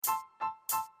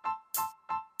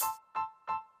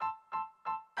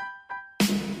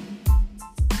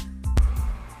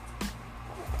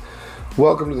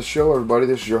Welcome to the show, everybody.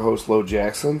 This is your host, Lo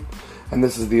Jackson, and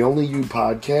this is the Only You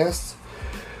podcast.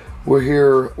 We're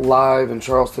here live in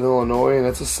Charleston, Illinois, and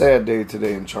it's a sad day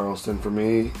today in Charleston for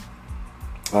me.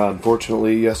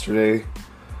 Unfortunately, yesterday,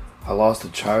 I lost a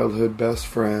childhood best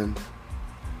friend,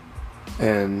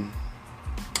 and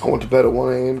I went to bed at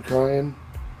 1 a.m. crying,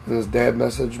 and his dad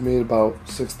messaged me at about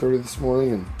 6:30 this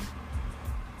morning, and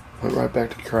went right back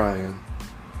to crying.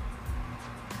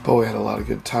 But we had a lot of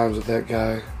good times with that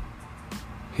guy.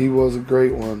 He was a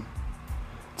great one.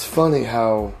 It's funny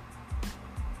how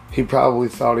he probably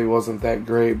thought he wasn't that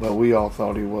great, but we all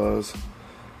thought he was.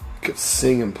 He could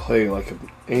sing and play like an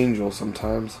angel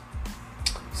sometimes.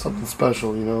 Something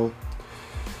special, you know.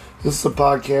 This is a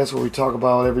podcast where we talk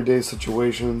about everyday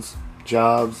situations,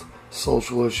 jobs,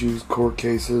 social issues, court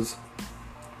cases,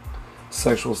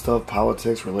 sexual stuff,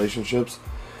 politics, relationships.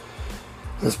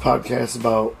 This podcast is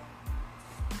about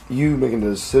you making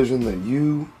the decision that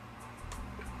you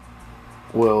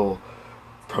will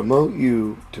promote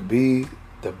you to be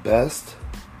the best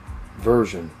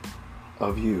version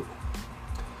of you.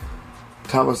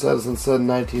 Thomas Edison said in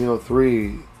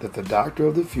 1903 that the doctor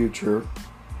of the future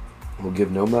will give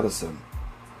no medicine,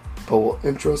 but will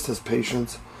interest his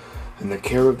patients in the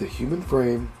care of the human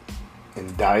frame,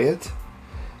 in diet,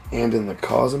 and in the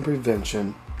cause and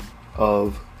prevention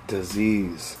of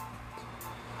disease.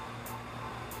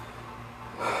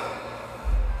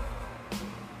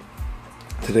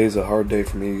 Today's a hard day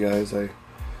for me, you guys. I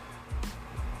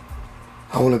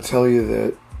want to tell you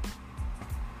that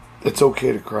it's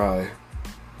okay to cry.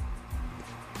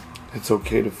 It's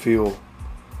okay to feel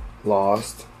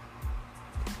lost.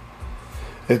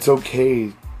 It's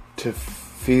okay to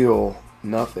feel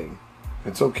nothing.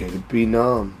 It's okay to be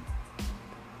numb.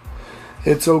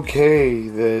 It's okay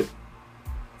that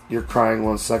you're crying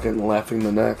 1 second and laughing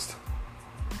the next.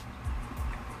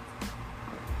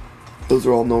 Those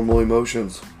are all normal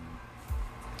emotions.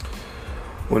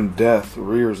 When death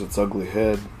rears its ugly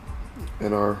head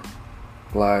in our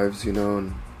lives, you know,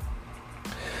 and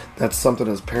that's something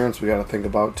as parents we got to think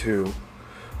about too.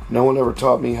 No one ever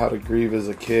taught me how to grieve as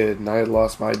a kid, and I had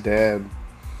lost my dad.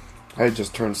 I had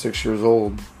just turned 6 years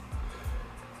old.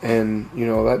 And, you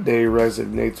know, that day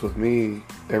resonates with me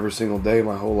every single day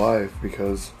my whole life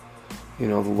because, you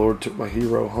know, the Lord took my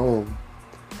hero home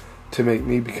to make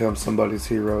me become somebody's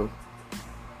hero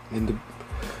and to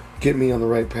get me on the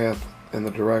right path and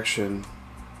the direction,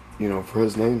 you know, for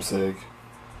his name's sake.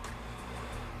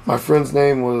 My friend's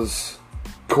name was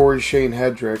Corey Shane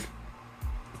Hedrick.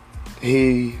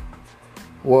 He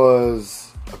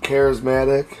was a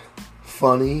charismatic,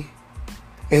 funny,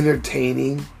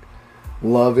 entertaining,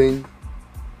 loving,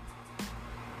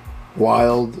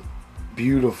 wild,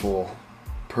 beautiful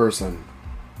person.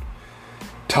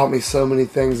 Taught me so many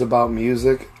things about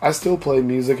music. I still play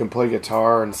music and play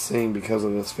guitar and sing because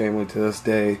of this family to this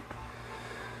day.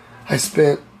 I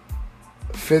spent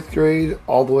 5th grade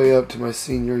all the way up to my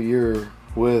senior year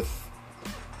with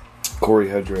Corey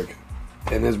Hedrick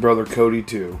and his brother Cody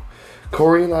too.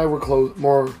 Corey and I were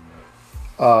more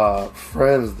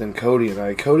friends than Cody and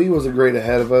I. Cody was a grade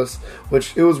ahead of us,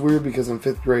 which it was weird because in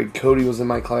 5th grade Cody was in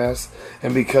my class,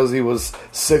 and because he was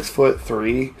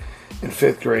 6'3" in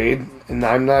 5th grade, and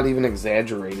I'm not even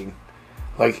exaggerating.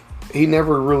 Like, he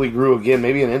never really grew again,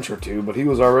 maybe an inch or two, but he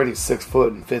was already 6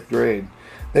 foot in 5th grade.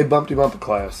 They bumped him up a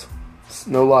class.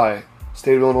 No lie.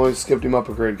 State of Illinois skipped him up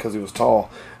a grade because he was tall.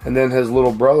 And then his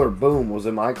little brother, boom, was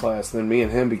in my class. And then me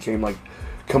and him became like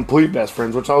complete best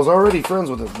friends, which I was already friends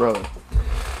with his brother.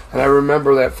 And I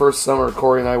remember that first summer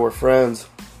Corey and I were friends.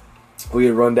 We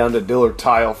would run down to Dillard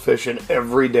tile fishing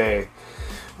every day.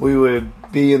 We would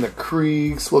be in the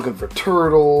creeks looking for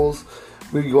turtles.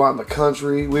 We'd go out in the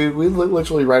country. We'd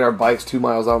literally ride our bikes 2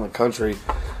 miles out in the country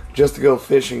just to go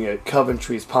fishing at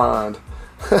Coventry's Pond.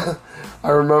 I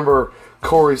remember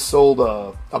Corey sold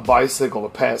a bicycle to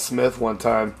Pat Smith one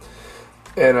time,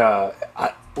 and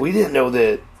we didn't know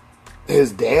that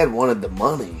his dad wanted the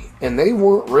money, and they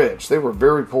weren't rich. They were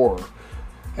very poor,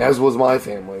 as was my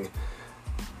family.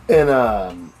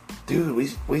 And dude,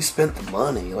 we spent the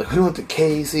money. Like, we went to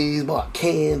Casey's, bought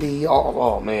candy.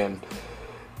 Oh man.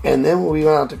 And then when we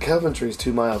went out to Coventry's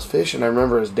 2 miles fishing, I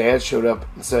remember his dad showed up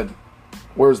and said,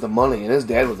 "Where's the money?" And his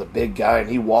dad was a big guy,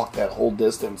 and he walked that whole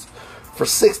distance for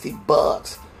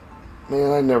 $60.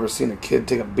 Man, I'd never seen a kid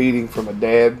take a beating from a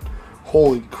dad.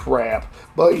 Holy crap.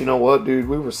 But you know what, dude?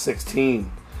 We were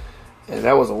 16. And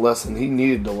that was a lesson he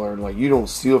needed to learn. Like, you don't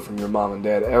steal from your mom and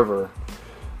dad ever.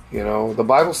 You know, the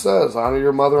Bible says, honor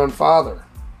your mother and father.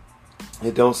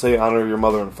 It don't say honor your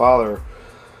mother and father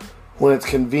when it's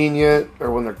convenient or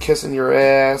when they're kissing your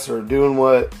ass or doing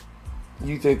what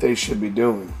you think they should be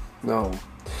doing. No.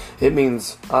 It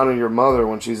means honor your mother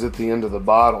when she's at the end of the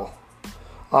bottle.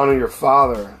 Honor your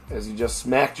father as he just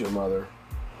smacked your mother.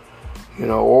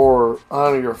 Or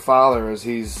honor your father as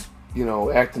he's,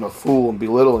 acting a fool and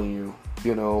belittling you,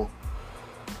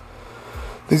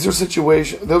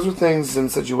 Those are things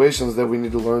and situations that we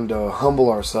need to learn to humble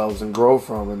ourselves and grow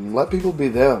from and let people be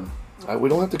them. We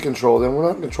don't have to control them. We're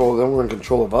not in control of them. We're in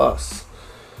control of us.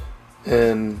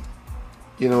 And,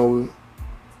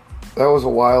 that was a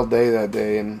wild day that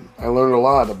day, and I learned a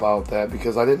lot about that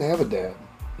because I didn't have a dad,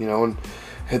 and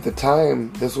at the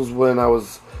time, this was when I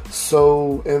was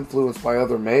so influenced by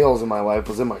other males in my life,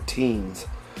 was in my teens.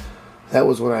 That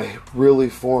was when I really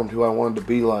formed who I wanted to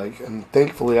be like, and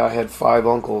thankfully I had 5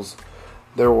 uncles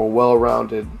that were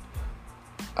well-rounded,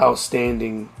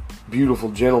 outstanding,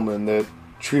 beautiful gentlemen that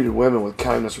treated women with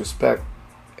kindness, respect,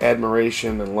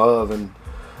 admiration, and love, and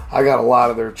I got a lot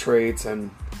of their traits,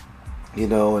 and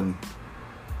and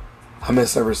I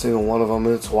miss every single one of them,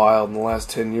 and it's wild. In the last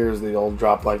 10 years, they all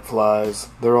dropped like flies.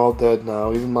 They're all dead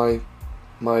now. Even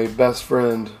my best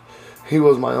friend, he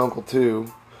was my uncle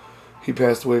too. He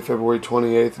passed away February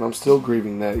 28th, and I'm still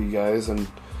grieving that, you guys. And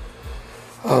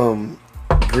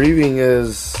grieving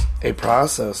is a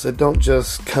process. It don't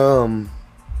just come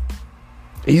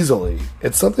easily.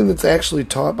 It's something that's actually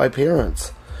taught by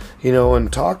parents,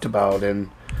 and talked about, and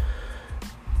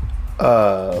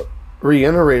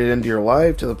reiterated into your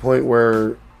life to the point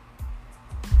where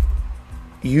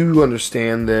you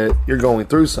understand that you're going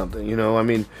through something.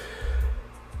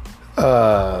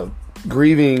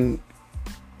 Grieving,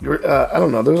 I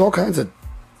don't know, there's all kinds of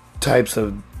types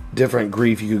of different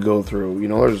grief you could go through.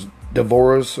 There's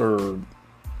divorce or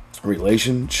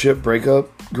relationship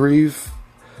breakup grief,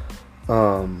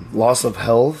 loss of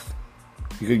health,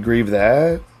 you could grieve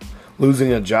that,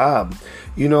 losing a job.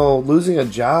 Losing a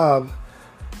job,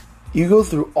 you go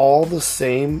through all the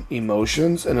same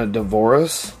emotions in a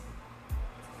divorce,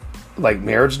 like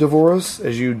marriage divorce,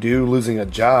 as you do losing a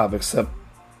job, except,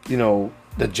 the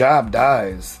job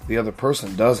dies, the other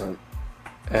person doesn't.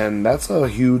 And that's a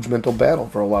huge mental battle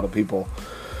for a lot of people.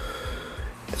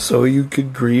 So you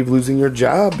could grieve losing your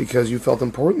job because you felt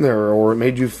important there, or it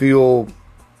made you feel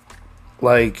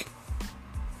like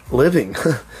living.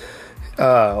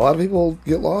 A lot of people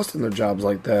get lost in their jobs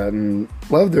like that and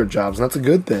love their jobs, and that's a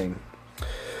good thing.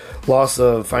 Loss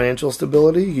of financial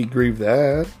stability, you grieve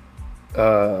that.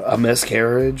 A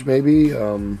miscarriage, maybe.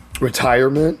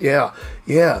 Retirement. Yeah,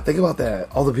 think about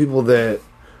that. All the people that,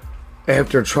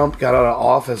 after Trump got out of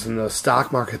office and the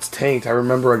stock market's tanked, I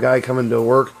remember a guy coming to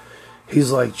work.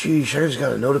 He's like, geez, I just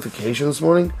got a notification this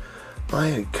morning. My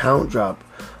account dropped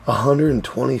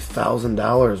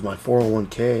 $120,000, my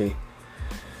 401k.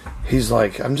 He's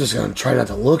like, I'm just going to try not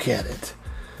to look at it.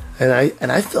 And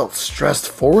I felt stressed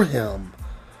for him.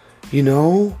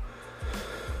 It's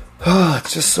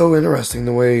just so interesting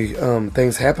the way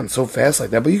things happen so fast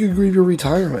like that. But you could grieve your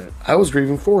retirement. I was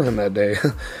grieving for him that day.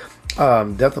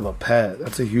 Death of a pet.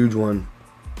 That's a huge one.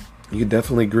 You could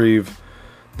definitely grieve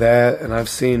that. And I've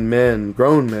seen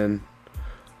grown men,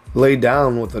 lay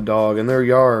down with a dog in their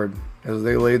yard as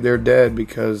they laid there dead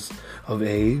because of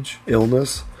age,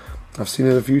 illness. I've seen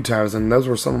it a few times, and those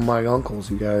were some of my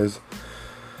uncles, you guys.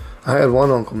 I had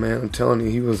one uncle, man, I'm telling you,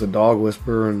 he was a dog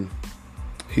whisperer, and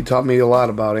he taught me a lot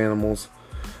about animals.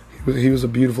 He was a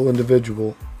beautiful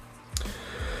individual.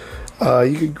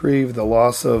 You could grieve the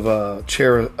loss of a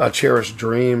cherished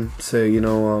dream. Say, you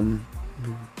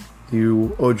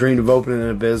dreamed of opening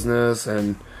a business,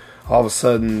 and all of a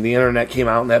sudden the internet came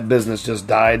out and that business just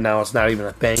died. Now it's not even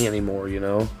a thing anymore,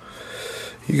 You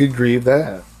could grieve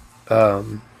that.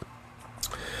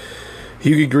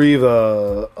 You could grieve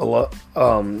a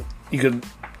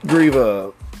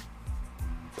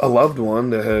loved one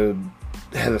that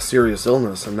had a serious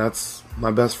illness, and that's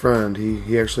my best friend.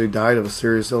 He actually died of a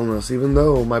serious illness, even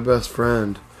though my best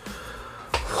friend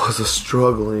was a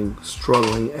struggling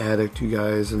addict, you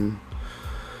guys, and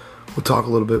we'll talk a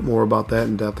little bit more about that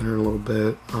in depth here in a little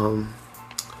bit.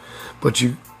 But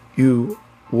you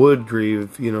would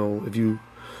grieve, if you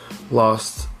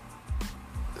lost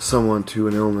someone to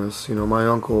an illness. My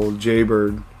uncle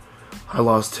Jaybird, I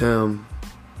lost him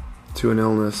to an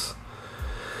illness,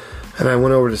 and I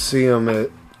went over to see him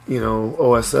at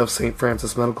OSF, St.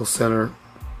 Francis Medical Center,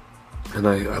 and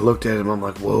I looked at him. I'm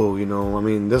like, whoa,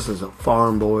 this is a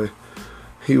farm boy.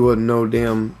 He wasn't no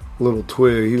damn little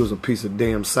twig. He was a piece of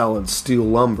damn solid steel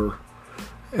lumber.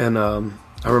 And I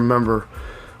remember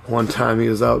one time he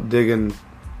was out digging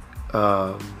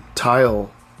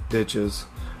tile ditches,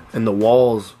 and the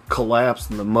walls collapsed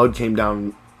and the mud came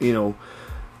down,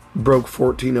 broke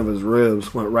 14 of his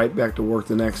ribs, went right back to work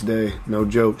the next day. No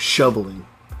joke, shoveling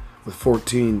with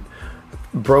 14.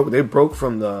 They broke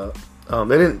from the,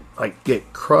 they didn't like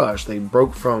get crushed. They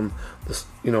broke from the,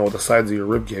 the sides of your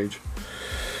rib cage.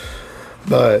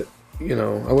 But, I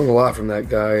learned a lot from that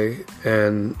guy,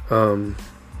 and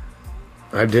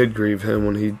I did grieve him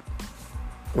when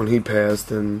he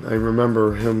passed, and I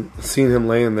remember seeing him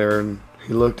laying there, and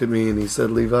he looked at me and he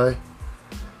said, "Levi,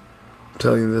 I'm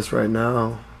telling you this right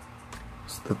now.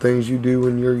 It's the things you do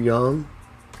when you're young.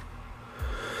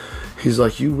 He's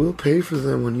like, you will pay for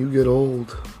them when you get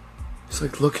old." He's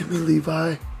like, "Look at me,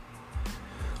 Levi.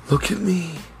 Look at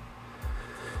me."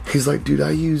 He's like, "Dude,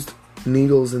 I used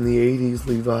needles in the 80s,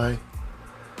 Levi.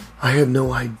 I had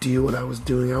no idea what I was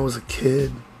doing. I was a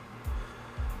kid."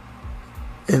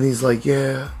 And he's like,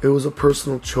 "Yeah, it was a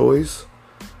personal choice,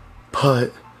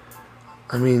 but,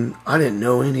 I didn't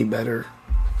know any better."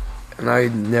 And I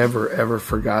never, ever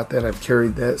forgot that. I've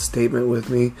carried that statement with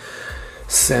me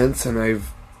since, and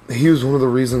he was one of the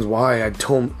reasons why I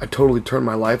totally turned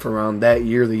my life around that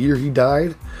year. The year he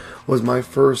died was my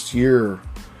first year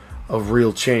of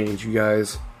real change, you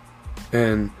guys.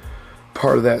 And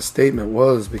part of that statement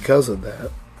was because of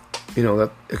that.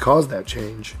 That it caused that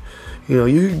change.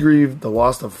 You could grieve the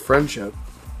loss of friendship.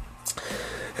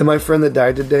 And my friend that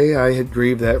died today, I had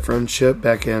grieved that friendship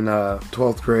back in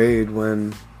 12th grade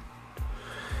when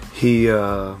he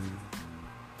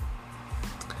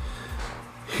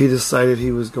decided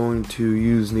he was going to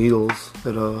use needles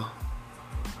at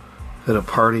a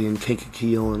party in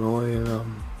Kankakee, Illinois,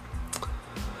 and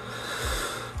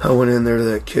I went in there to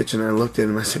that kitchen. I looked at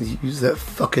him. I said, "You use that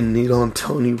fucking needle. I'm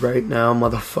telling you right now,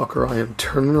 motherfucker, I am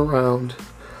turning around.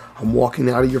 I'm walking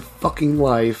out of your fucking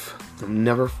life. I'm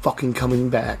never fucking coming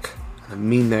back. I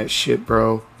mean that shit,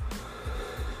 bro."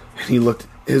 And he looked.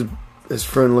 His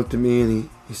friend looked at me and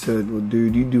he said, "Well,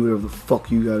 dude, you do whatever the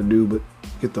fuck you gotta do, but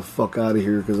get the fuck out of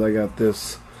here, because I got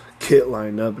this kit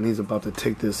lined up and he's about to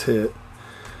take this hit."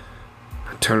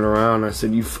 I turned around and I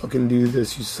said, "You fucking do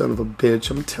this, you son of a bitch,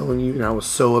 I'm telling you." And I was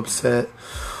so upset.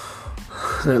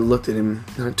 And I looked at him,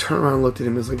 and I turned around and looked at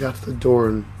him as I got to the door,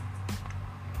 and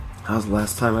that was the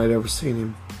last time I'd ever seen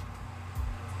him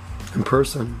in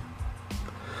person.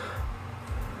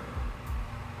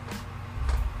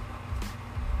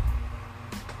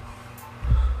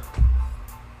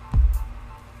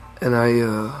 And I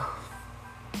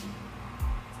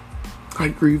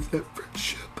grieved that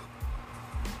friendship.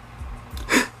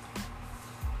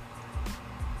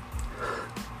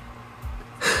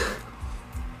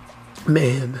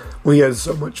 Man, we had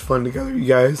so much fun together, you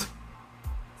guys.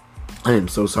 I am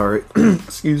so sorry.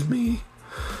 Excuse me.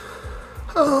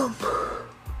 Oh,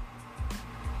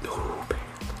 man.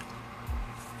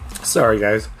 Sorry,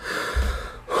 guys.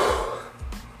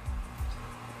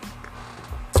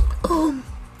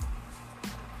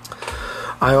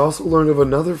 I also learned of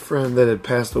another friend that had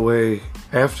passed away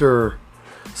after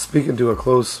speaking to a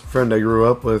close friend I grew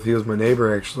up with. He was my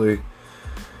neighbor, actually.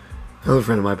 Another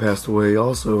friend of mine passed away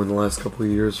also in the last couple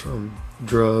of years from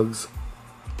drugs.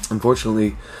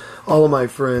 Unfortunately, all of my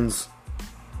friends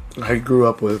I grew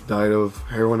up with died of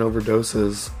heroin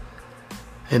overdoses.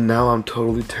 And now I'm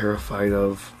totally terrified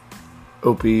of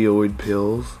opioid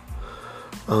pills.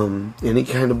 Any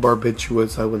kind of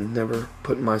barbiturates I would never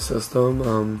put in my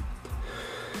system.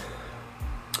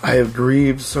 I have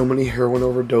grieved so many heroin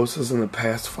overdoses in the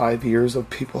past 5 years of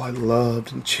people I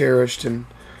loved and cherished and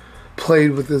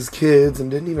played with as kids, and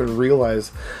didn't even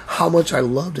realize how much I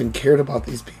loved and cared about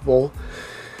these people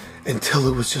until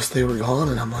it was just they were gone.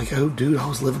 And I'm like, oh dude, I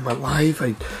was living my life.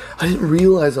 I didn't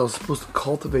realize I was supposed to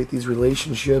cultivate these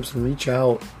relationships and reach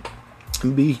out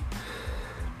and be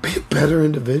a better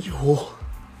individual.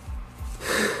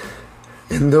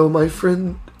 And though my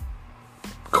friend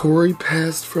Corey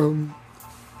passed from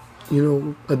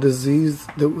a disease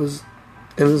that was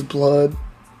in his blood,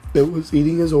 that was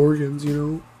eating his organs,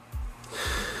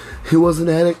 he was an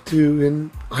addict too,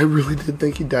 and I really did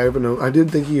think he died of I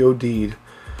did think he OD'd,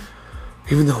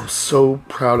 even though I'm so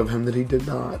proud of him that he did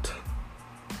not.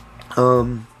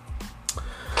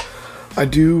 I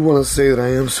do want to say that I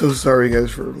am so sorry,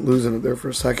 guys, for losing it there for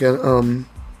a second.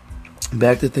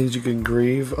 Back to things you can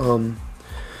grieve.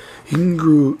 You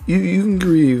can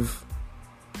grieve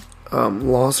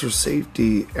loss or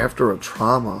safety after a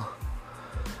trauma,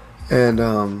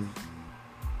 and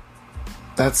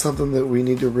that's something that we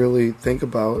need to really think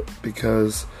about,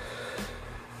 because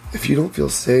if you don't feel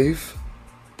safe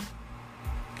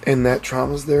and that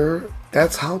trauma's there,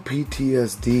 that's how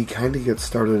PTSD kind of gets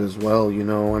started as well.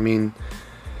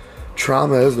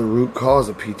 Trauma is the root cause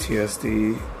of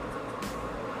PTSD,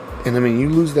 and you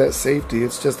lose that safety,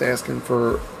 it's just asking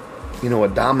for a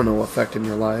domino effect in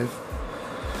your life.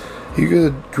 You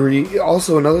could grieve.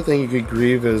 Also, another thing you could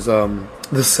grieve is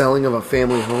the selling of a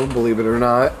family home. Believe it or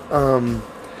not.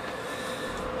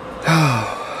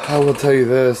 I will tell you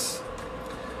this: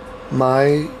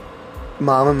 my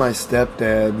mom and my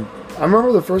stepdad. I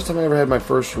remember the first time I ever had my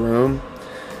first room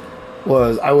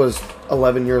was I was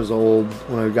 11 years old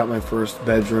when I got my first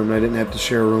bedroom. And I didn't have to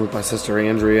share a room with my sister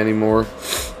Andrea anymore,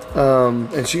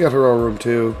 and she got her own room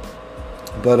too.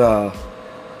 But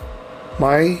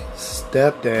my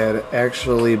stepdad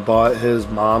actually bought his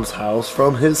mom's house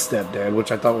from his stepdad,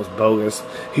 which I thought was bogus.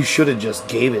 He should have just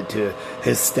gave it to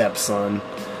his stepson,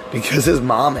 because his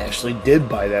mom actually did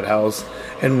buy that house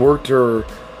and worked her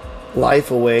life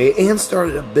away and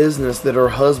started a business that her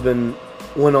husband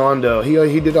went on to.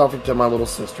 He did offer it to my little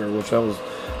sister, which that was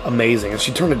amazing, and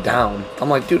she turned it down. I'm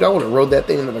like, dude, I would have rode that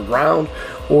thing into the ground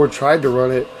or tried to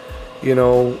run it,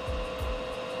 learned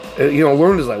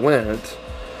as I went.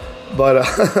 But,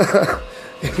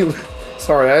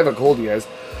 sorry, I have a cold, you guys.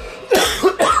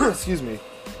 Excuse me.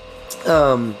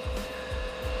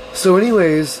 So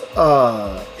anyways,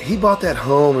 he bought that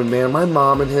home, and man, my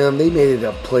mom and him, they made it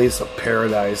a place of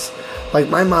paradise. Like,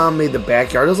 my mom made the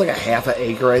backyard, it was like a half an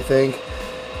acre, I think.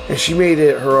 And she made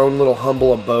it her own little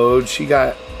humble abode. She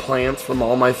got plants from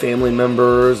all my family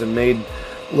members and made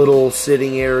little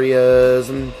sitting areas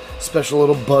and special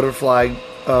little butterfly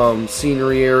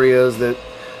scenery areas that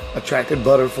attracted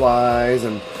butterflies,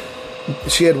 and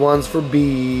she had ones for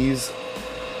bees.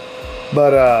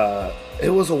 But it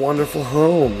was a wonderful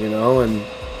home, and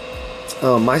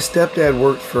my stepdad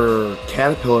worked for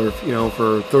Caterpillar,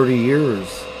 for 30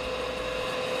 years,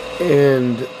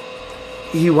 and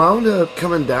he wound up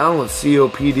coming down with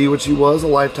COPD, which he was a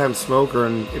lifetime smoker.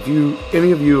 And if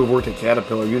any of you have worked at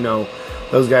Caterpillar,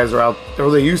 those guys are out,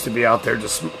 or they used to be out there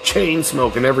just chain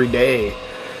smoking every day.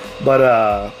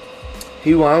 But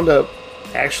he wound up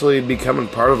actually becoming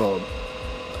part of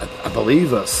I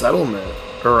believe a settlement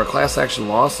or a class action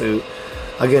lawsuit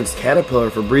against Caterpillar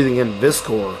for breathing in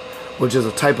Viscor, which is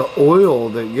a type of oil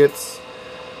that gets,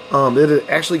 it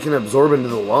actually can absorb into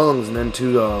the lungs and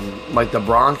into like the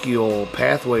bronchial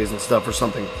pathways and stuff or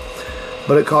something.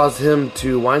 But it caused him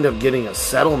to wind up getting a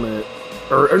settlement,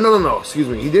 or no, excuse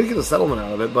me, he did get a settlement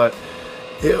out of it, but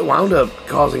it wound up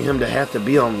causing him to have to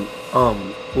be on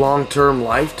long-term,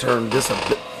 life-term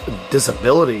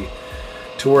disability,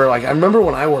 to where, like, I remember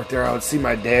when I worked there, I would see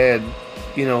my dad,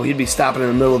 he'd be stopping in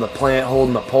the middle of the plant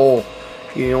holding a pole,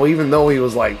 even though he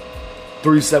was like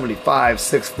 375,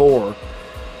 6'4",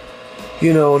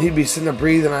 and he'd be sitting there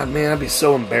breathing. I'd be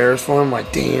so embarrassed for him.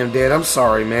 Like, damn, Dad, I'm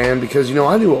sorry, man, because,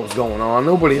 I knew what was going on.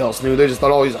 Nobody else knew. They just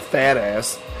thought, oh, he's a fat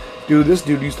ass. Dude, this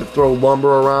dude used to throw lumber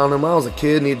around him. When I was a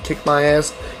kid, and he'd kick my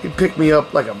ass. He'd pick me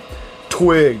up like a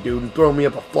twig, dude, and throw me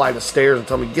up a flight of stairs and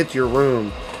tell me, get to your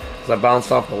room. Because I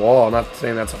bounced off the wall. Not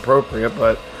saying that's appropriate,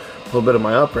 but a little bit of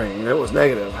my upbringing, it was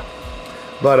negative.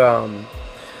 But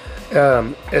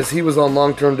as he was on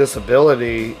long-term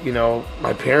disability,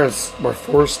 my parents were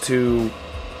forced to,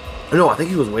 I think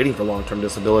he was waiting for long-term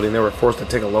disability, and they were forced to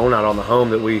take a loan out on the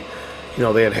home that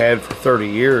they had for 30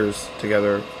 years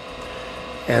together.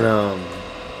 And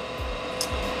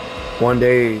one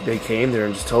day they came there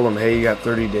and just told him, hey, you got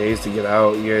 30 days to get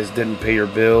out. You guys didn't pay your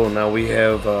bill, and now we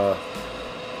have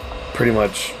pretty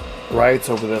much rights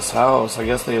over this house. I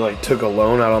guess they took a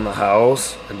loan out on the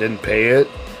house and didn't pay it,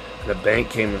 and the bank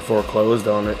came and foreclosed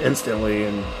on it instantly.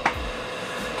 And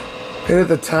at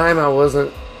the time, I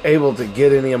wasn't able to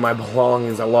get any of my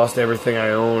belongings. I lost everything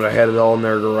I owned. I had it all in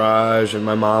their garage, and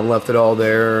my mom left it all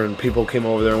there, and people came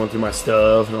over there and went through my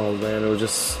stuff, and man, that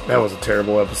was a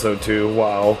terrible episode too.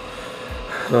 Wow.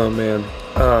 Oh man.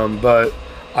 But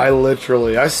I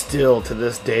still to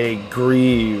this day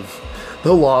grieve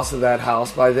the loss of that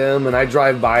house by them, and I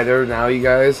drive by there now, you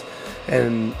guys,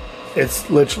 and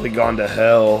it's literally gone to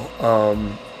hell.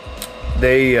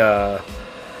 They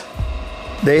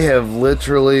have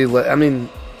literally,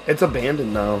 it's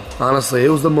abandoned now. Honestly, it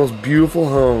was the most beautiful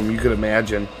home you could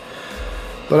imagine.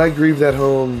 But I grieve that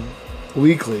home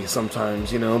weekly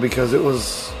sometimes, because it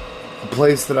was a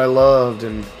place that I loved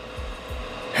and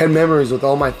had memories with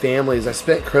all my families. I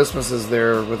spent Christmases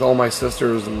there with all my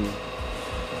sisters, and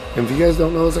if you guys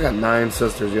don't know this, I got 9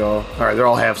 sisters, y'all. Alright, they're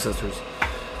all half-sisters.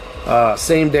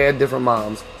 Same dad, different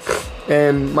moms.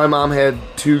 And my mom had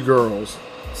 2 girls.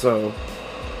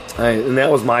 And that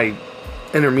was my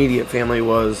intermediate family,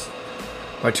 was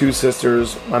my 2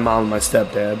 sisters, my mom, and my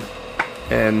stepdad.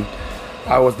 And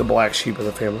I was the black sheep of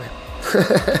the family.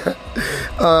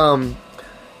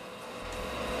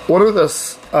 What are the...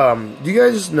 do you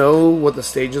guys know what the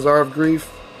stages are of grief?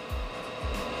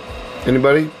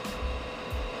 Anybody?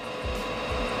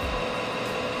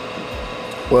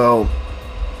 Well,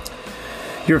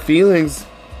 your feelings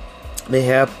may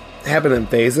happen in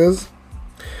phases.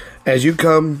 As you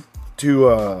come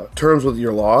to terms with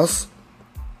your loss,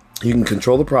 you can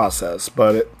control the process,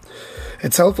 but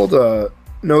it's helpful to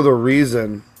know the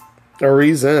reasons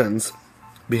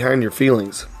behind your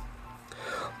feelings.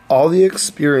 All the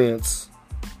experience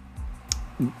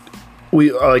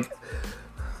we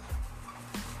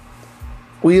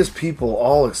as people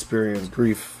all experience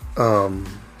grief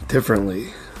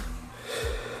differently.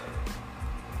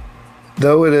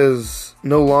 Though it is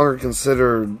no longer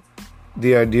considered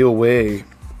the ideal way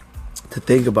to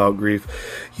think about grief,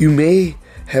 you may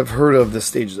have heard of the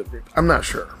stages of grief. I'm not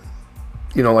sure.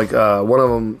 One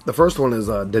of them, the first one is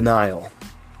denial.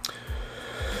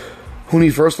 When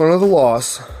you first learn of the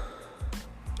loss,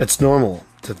 it's normal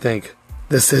to think,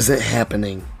 this isn't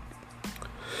happening.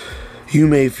 You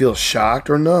may feel shocked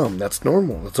or numb. That's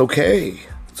normal. It's okay.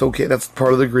 It's okay. That's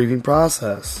part of the grieving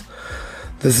process.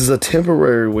 This is a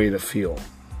temporary way to feel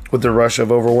with the rush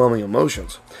of overwhelming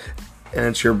emotions. And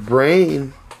it's your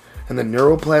brain and the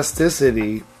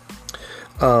neuroplasticity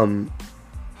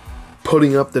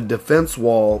putting up the defense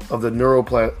wall of the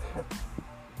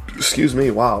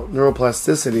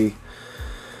neuroplasticity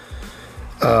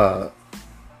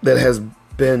that has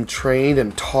been trained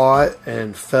and taught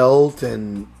and felt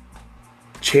and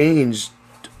changed,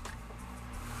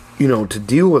 to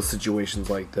deal with situations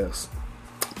like this.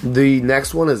 The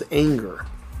next one is anger.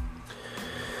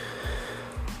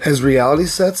 As reality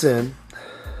sets in,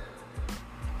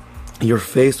 you're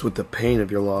faced with the pain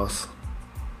of your loss.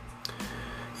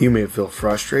 You may feel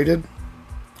frustrated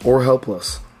or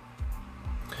helpless.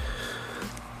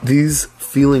 These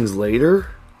feelings later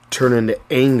turn into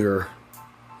anger,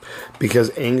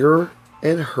 because anger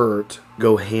and hurt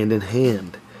go hand in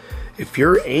hand. If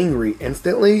you're angry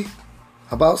instantly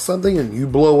about something and you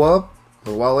blow up,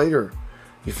 a while later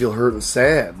you feel hurt and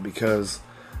sad, because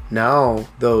now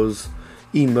those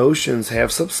emotions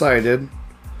have subsided.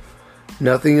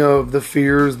 Nothing of the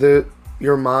fears that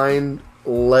your mind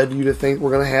led you to think were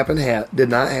going to happen did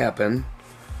not happen.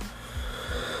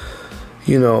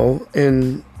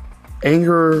 And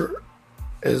anger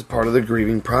is part of the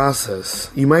grieving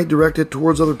process. You might direct it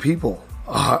towards other people,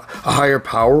 a higher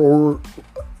power, or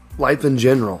life in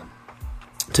general.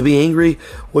 To be angry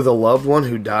with a loved one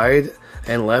who died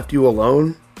and left you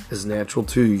alone is natural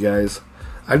too, you guys.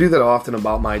 I do that often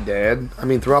about my dad.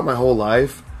 Throughout my whole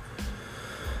life,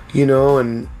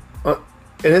 and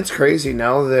it's crazy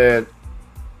now that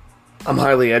I'm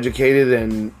highly educated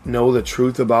and know the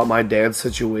truth about my dad's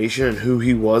situation and who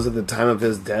he was at the time of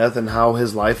his death and how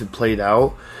his life had played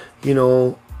out.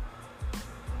 I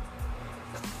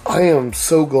am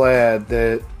so glad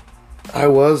that I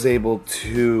was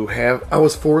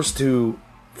forced to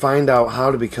find out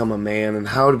how to become a man and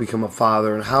how to become a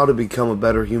father and how to become a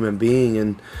better human being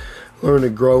and learn to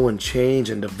grow and change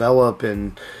and develop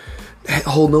and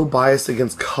hold no bias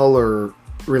against color,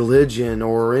 religion,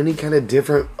 or any kind of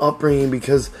different upbringing,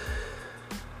 because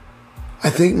I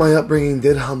think my upbringing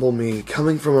did humble me,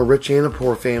 coming from a rich and a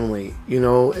poor family,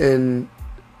 and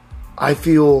I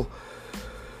feel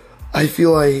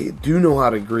I do know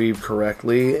how to grieve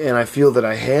correctly, and I feel that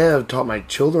I have taught my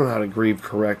children how to grieve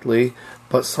correctly,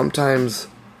 but sometimes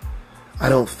I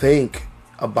don't think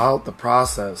about the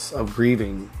process of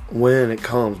grieving when it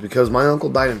comes, because my uncle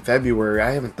died in February. I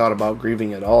haven't thought about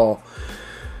grieving at all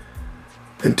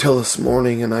until this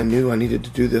morning, and I knew I needed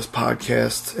to do this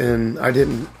podcast, and I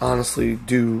didn't honestly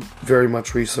do very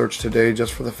much research today,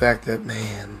 just for the fact that,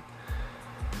 man,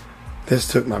 this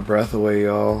took my breath away,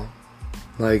 y'all.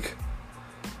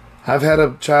 I've had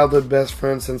a childhood best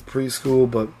friend since preschool,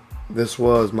 but this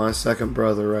was my second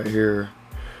brother right here.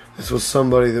 This was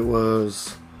somebody that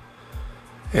was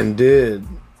and did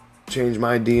change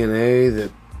my DNA,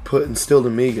 that instilled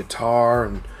in me guitar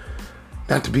and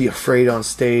not to be afraid on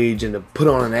stage and to put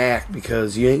on an act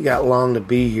because you ain't got long to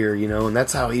be here, and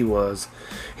that's how he was.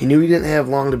 He knew he didn't have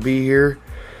long to be here,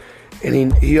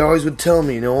 and he always would tell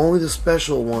me, only the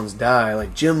special ones die,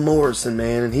 like Jim Morrison,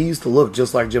 man, and he used to look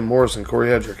just like Jim Morrison, Corey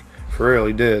Hedrick, for real,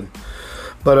 he did.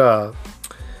 But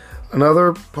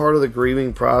another part of the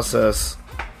grieving process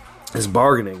is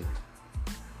bargaining.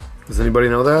 Does anybody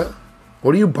know that?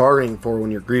 What are you bargaining for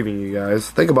when you're grieving, you guys?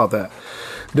 Think about that.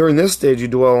 During this stage, you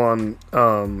dwell on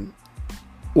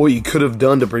what you could have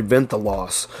done to prevent the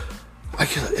loss.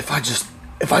 If I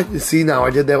see now, I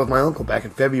did that with my uncle back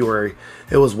in February.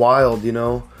 It was wild,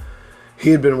 He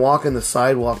had been walking the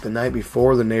sidewalk the night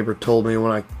before, the neighbor told me,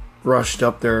 when I rushed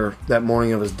up there that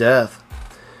morning of his death,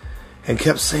 and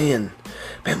kept saying,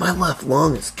 man, my left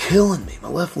lung is killing me. My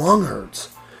left lung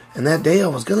hurts. And that night I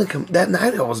was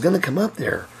gonna come up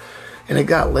there, and it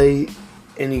got late.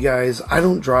 And you guys, I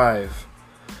don't drive.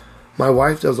 My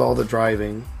wife does all the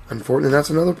driving. Unfortunately, and that's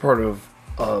another part of,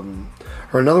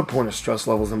 or another point of stress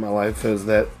levels in my life is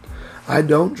that I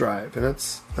don't drive, and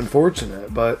it's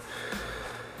unfortunate. But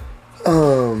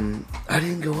I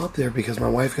didn't go up there because my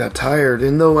wife got tired.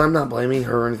 And though I'm not blaming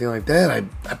her or anything like that, I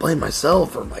blame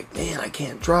myself for like, man, I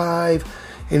can't drive.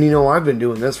 And I've been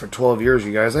doing this for 12 years,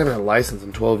 you guys. I haven't had a license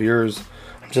in 12 years.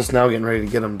 I'm just now getting ready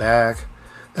to get them back.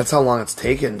 That's how long it's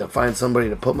taken to find somebody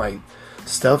to put my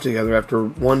stuff together after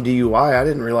one DUI. I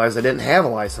didn't realize I didn't have a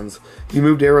license. You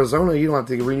moved to Arizona, you don't have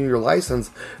to renew your license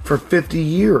for 50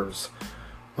 years.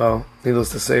 Well,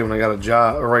 needless to say, when I got a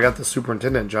job, or I got the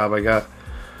superintendent job, I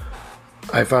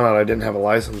found out I didn't have a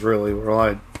license, really.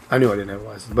 Well, I knew I didn't have a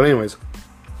license. But anyways,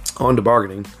 on to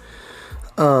bargaining.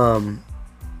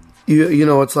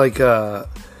 It's like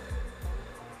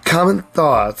common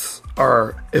thoughts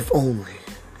are if only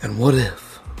and what if.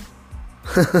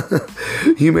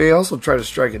 You may also try to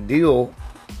strike a deal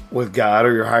with God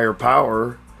or your higher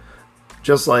power.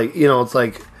 Just like, it's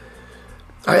like,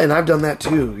 and I've done that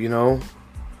too,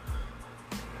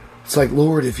 It's like,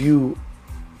 Lord, if you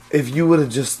would have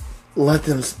just let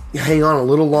them hang on a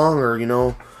little longer,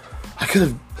 I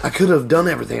could have done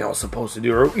everything I was supposed to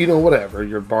do, or whatever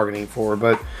you're bargaining for.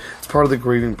 But it's part of the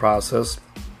grieving process.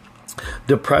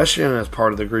 Depression is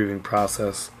part of the grieving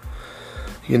process.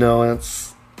 And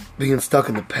it's being stuck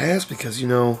in the past because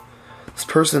this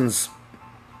person's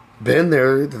been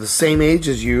there. They're the same age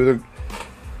as you. They're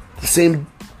the same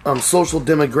social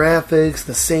demographics,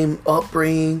 the same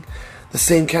upbringing, the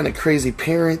same kind of crazy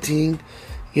parenting,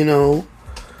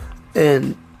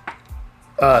 and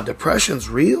depression's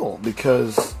real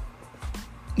because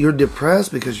you're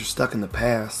depressed because you're stuck in the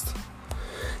past.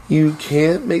 You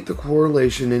can't make the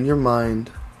correlation in your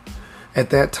mind at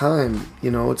that time.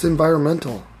 It's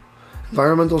environmental.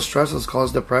 Environmental stresses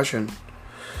cause depression.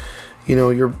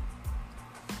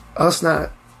 Us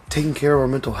not taking care of our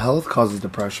mental health causes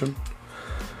depression.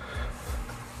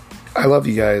 I love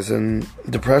you guys, and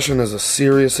depression is a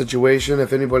serious situation.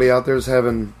 If anybody out there is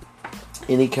having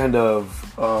any kind of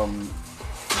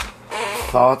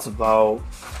thoughts about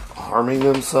harming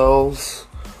themselves,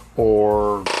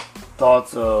 or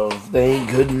thoughts of they ain't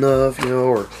good enough,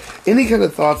 or any kind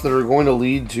of thoughts that are going to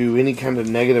lead to any kind of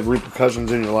negative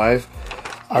repercussions in your life,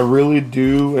 I really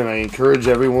do, and I encourage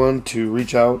everyone to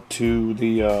reach out to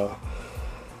the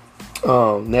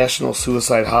National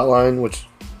Suicide Hotline, which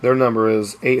their number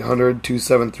is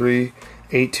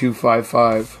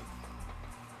 800-273-8255.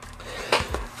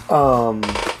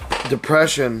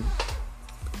 Depression,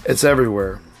 it's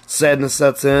everywhere. Sadness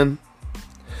sets in.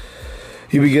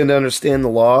 You begin to understand the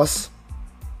loss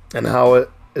and how it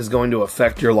is going to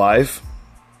affect your life.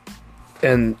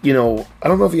 And, I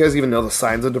don't know if you guys even know the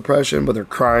signs of depression, but they're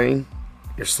crying,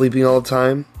 you're sleeping all the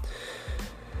time,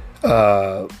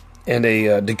 and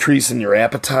a decrease in your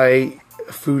appetite,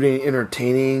 food ain't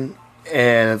entertaining,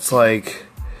 and it's like,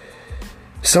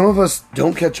 some of us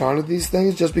don't catch on to these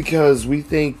things just because we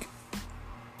think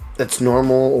it's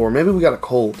normal, or maybe we got a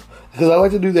cold. Because I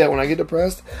like to do that when I get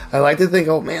depressed. I like to think,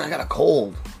 oh man, I got a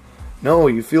cold. No,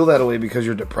 you feel that way because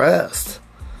you're depressed.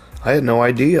 I had no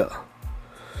idea.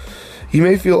 You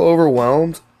may feel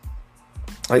overwhelmed.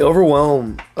 Or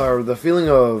the feeling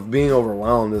of being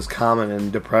overwhelmed is common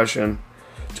in depression.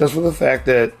 Just for the fact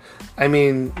that,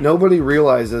 nobody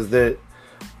realizes that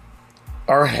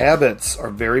our habits are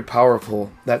very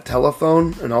powerful. That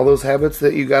telephone and all those habits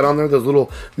that you got on there, those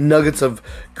little nuggets of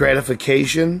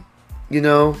gratification,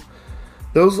 all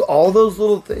those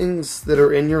little things that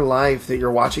are in your life that you're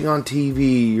watching on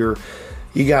TV,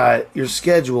 you got your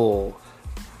schedule,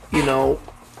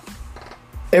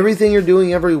 everything you're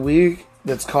doing every week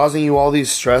that's causing you all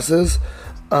these stresses,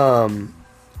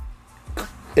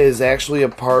 is actually a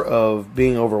part of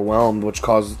being overwhelmed, which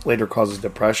later causes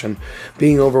depression.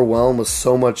 Being overwhelmed with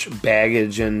so much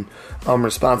baggage and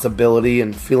responsibility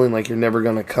and feeling like you're never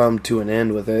going to come to an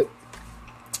end with it.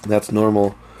 That's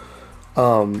normal.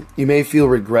 You may feel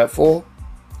regretful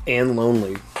and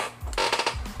lonely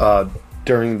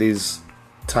during these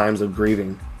times of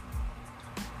grieving.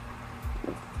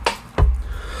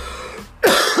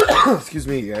 Excuse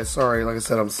me, guys. Sorry, like I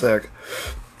said, I'm sick.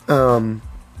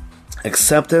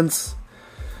 Acceptance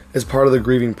is part of the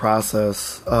grieving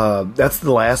process. That's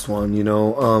the last one,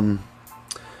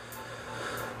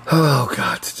 oh,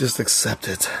 God, to just accept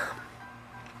it.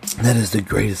 That is the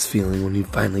greatest feeling when you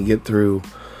finally get through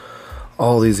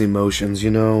all these emotions,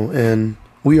 and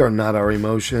we are not our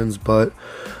emotions, but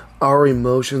our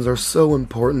emotions are so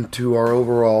important to our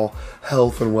overall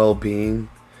health and well-being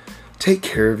take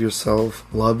care of yourself,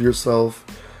 love yourself,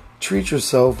 treat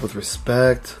yourself with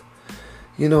respect.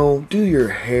 Do your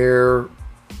hair,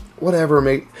 whatever.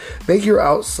 Make your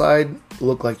outside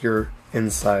look like your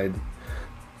inside.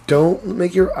 Don't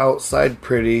make your outside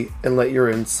pretty and let your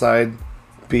inside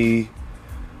be,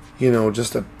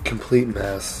 just a complete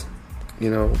mess.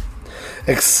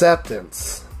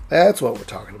 Acceptance. That's what we're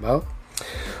talking about.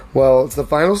 Well, it's the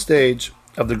final stage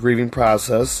of the grieving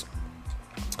process.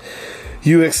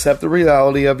 You accept the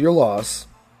reality of your loss,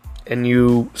 and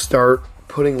you start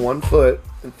putting one foot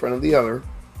in front of the other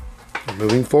and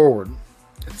moving forward.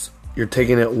 You're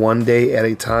taking it one day at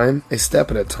a time, a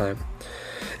step at a time.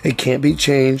 It can't be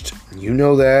changed. You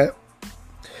know that.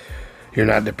 You're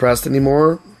not depressed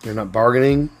anymore. You're not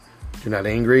bargaining. You're not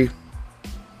angry.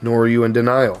 Nor are you in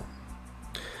denial.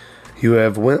 You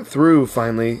have went through,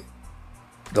 finally,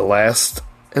 the last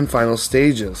and final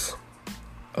stages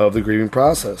of the grieving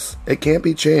process. It can't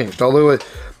be changed. Although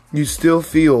you still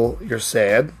feel you're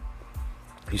sad.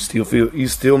 You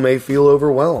still may feel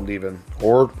overwhelmed even,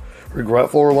 or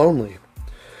regretful or lonely.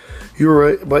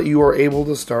 But you are able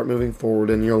to start moving forward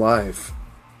in your life.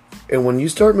 And when you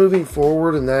start moving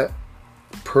forward and that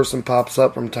person pops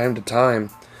up from time to time,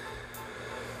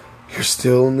 you're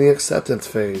still in the acceptance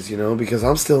phase, because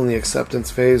I'm still in the acceptance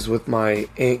phase with my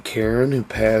Aunt Karen, who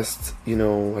passed,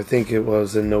 I think it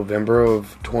was in November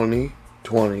of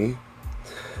 2020.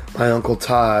 My Uncle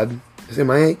Todd.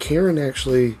 My Aunt Karen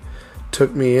actually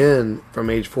took me in from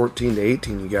age 14 to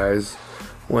 18, you guys,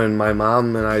 when my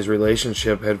mom and I's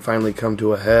relationship had finally come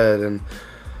to a head, and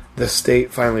the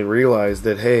state finally realized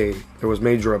that, hey, there was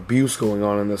major abuse going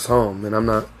on in this home. And I'm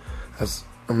going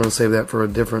to save that for a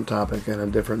different topic and a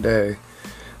different day.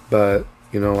 But,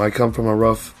 I come from a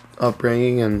rough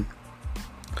upbringing, and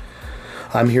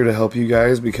I'm here to help you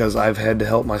guys because I've had to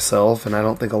help myself, and I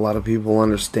don't think a lot of people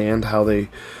understand how they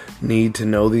need to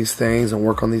know these things and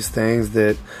work on these things,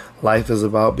 that life is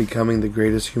about becoming the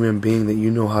greatest human being that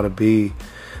you know how to be,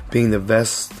 being the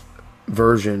best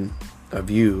version of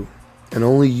you. And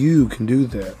only you can do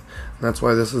that. And that's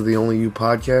why this is the Only You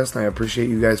podcast, and I appreciate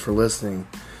you guys for listening.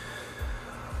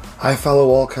 I follow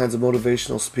all kinds of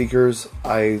motivational speakers.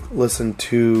 I listen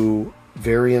to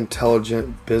very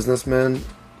intelligent businessmen,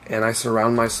 and I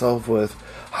surround myself with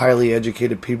highly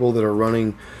educated people that are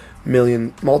running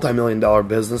multi-million-dollar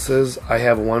businesses. I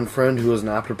have one friend who is an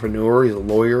entrepreneur. He's a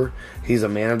lawyer. He's a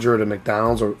manager at a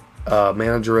McDonald's, or a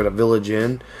manager at a Village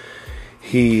Inn.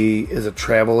 He is a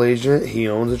travel agent. He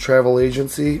owns a travel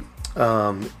agency.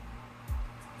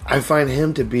 I find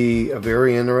him to be a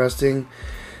very interesting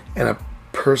and a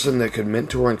person that could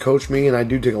mentor and coach me, and I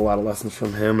do take a lot of lessons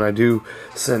from him, and I do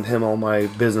send him all my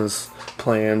business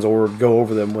plans or go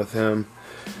over them with him.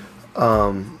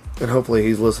 And hopefully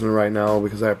he's listening right now,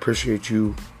 because I appreciate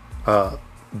you,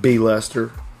 B.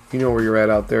 Lester. You know where you're at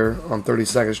out there on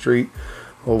 32nd Street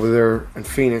over there in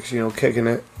Phoenix, kicking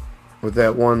it with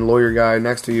that one lawyer guy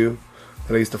next to you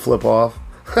that I used to flip off.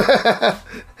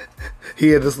 He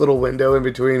had this little window in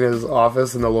between his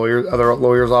office and the other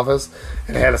lawyer's office,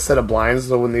 and it had a set of blinds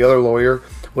so when the other lawyer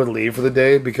would leave for the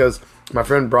day, because my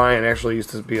friend Brian actually used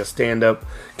to be a stand-up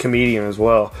comedian as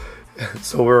well.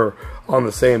 So we're on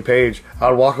the same page.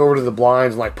 I'd walk over to the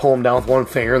blinds and pull them down with one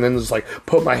finger, and then just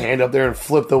put my hand up there and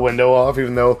flip the window off,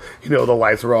 even though the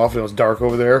lights were off and it was dark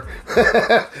over there.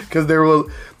 Because there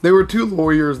were two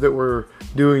lawyers that were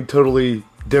doing totally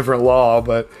different law,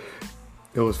 but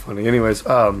it was funny. Anyways,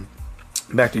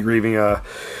 back to grieving.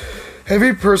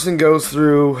 Every person goes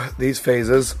through these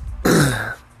phases,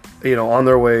 on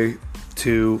their way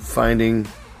to finding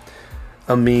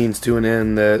a means to an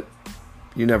end that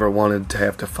you never wanted to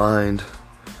have to find.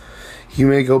 You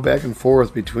may go back and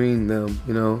forth between them,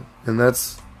 and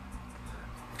it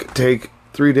could take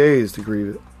 3 days to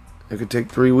grieve it. It could take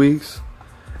 3 weeks.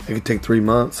 It could take 3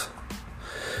 months.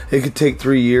 It could take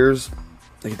 3 years.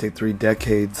 It could take 3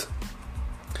 decades.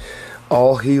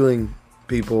 All healing,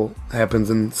 people, happens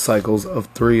in cycles of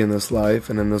 3 in this life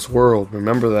and in this world.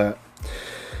 Remember that.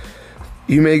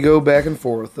 You may go back and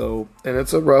forth, though, and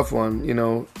it's a rough one.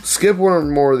 Skip one or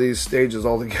more of these stages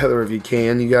altogether if you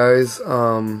can, you guys.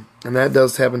 And that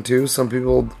does happen too. Some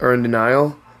people are in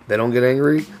denial. They don't get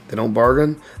angry. They don't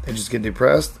bargain. They just get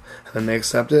depressed, and then they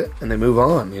accept it and they move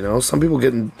on. Some people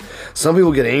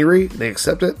get angry. They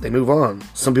accept it. They move on.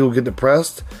 Some people get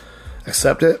depressed,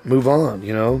 accept it, move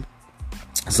on.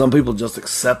 Some people just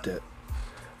accept it,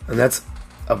 and that's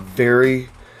a very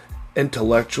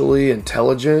intellectually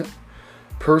intelligent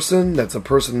person. That's a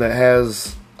person that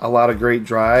has a lot of great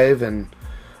drive and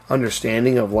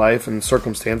understanding of life and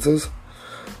circumstances.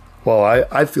 Well,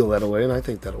 I feel that way, and I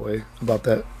think that way about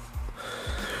that.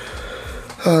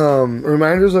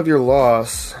 Reminders of your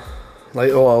loss,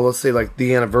 like, well, let's say like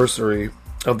the anniversary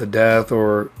of the death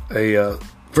or a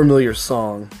familiar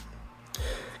song,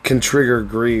 can trigger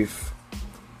grief.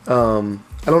 I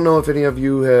don't know if any of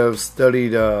you have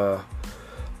studied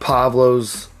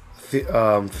Pavlov's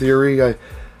theory. I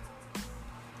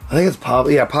think it's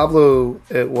Pablo. Yeah, Pablo.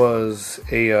 It was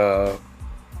a.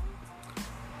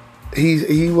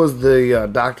 He was the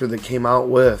doctor that came out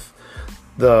with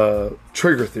the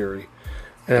trigger theory,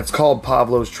 and it's called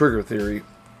Pavlov's trigger theory.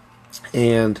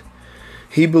 And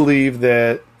he believed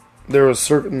that there were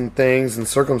certain things and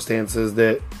circumstances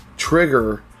that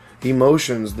trigger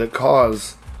emotions that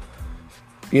cause,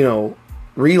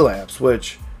 relapse.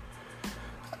 Which,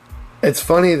 it's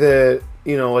funny that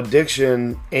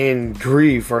addiction and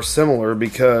grief are similar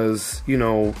because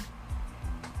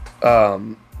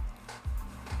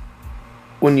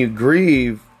when you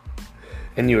grieve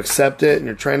and you accept it and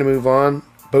you're trying to move on,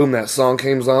 boom, that song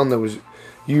comes on that was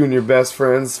you and your best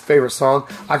friend's favorite song.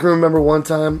 I can remember one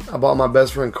time I bought my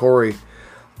best friend Corey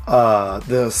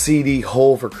the CD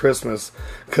Hole for Christmas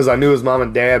because I knew his mom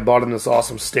and dad bought him this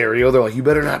awesome stereo. They're like, you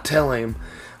better not tell him.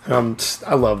 And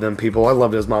I love them people. I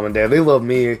loved his mom and dad. They love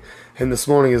me. And this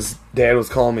morning his dad was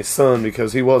calling me son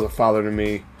because he was a father to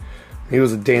me. He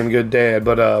was a damn good dad.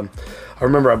 But I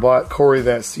remember I bought Corey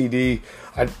that CD.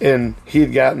 And he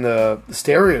had gotten the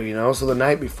stereo, so the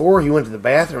night before he went to the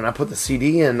bathroom and I put the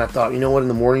CD in and I thought, you know what, in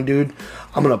the morning, dude,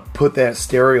 I'm going to put that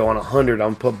stereo on 100. I'm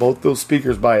going to put both those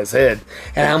speakers by his head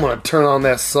and I'm going to turn on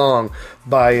that song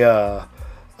by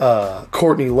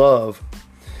Courtney Love.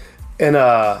 And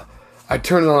I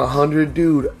turned it on 100,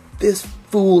 dude. This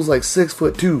fool's like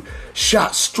 6'2",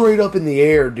 shot straight up in the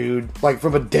air, dude, like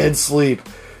from a dead sleep.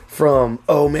 From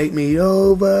Oh Make Me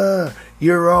Over,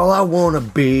 You're All I Wanna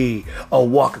Be, a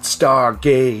walking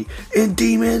stargate in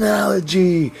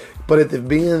demonology. But at the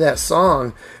beginning of that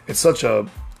song, it's such a,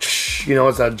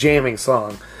 it's a jamming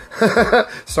song.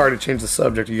 Sorry to change the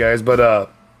subject, you guys,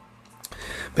 but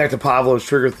back to Pavlov's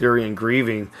trigger theory and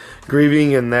grieving.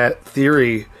 Grieving in that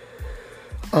theory,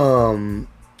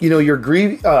 your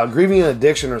grieving and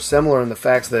addiction are similar in the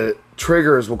facts that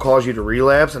triggers will cause you to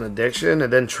relapse in addiction,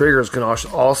 and then triggers can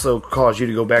also cause you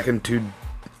to go back into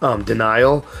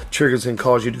denial. Triggers can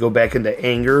cause you to go back into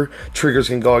anger. Triggers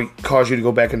can cause you to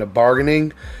go back into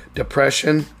bargaining,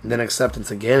 depression, and then acceptance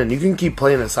again. And you can keep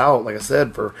playing this out, like I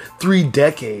said, for 3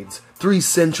 decades, 3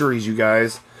 centuries, you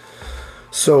guys.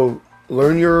 So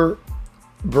learn your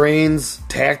brain's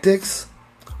tactics,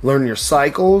 learn your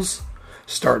cycles,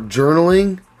 start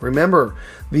journaling. Remember,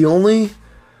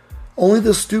 only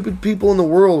the stupid people in the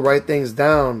world write things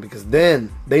down because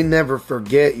then they never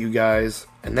forget, you guys.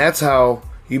 And that's how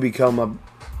you become a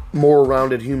more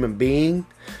rounded human being.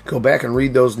 Go back and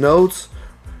read those notes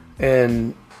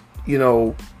and,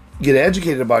 get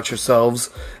educated about yourselves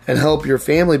and help your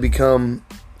family become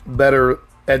better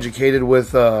educated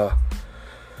with,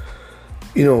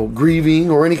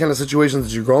 grieving or any kind of situations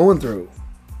that you're going through.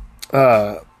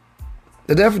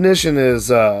 The definition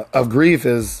of grief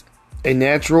is a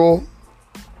natural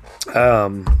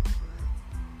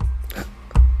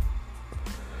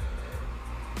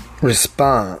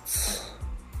response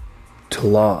to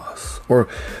loss. Or,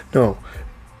 no,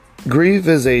 grief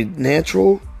is a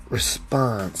natural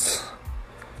response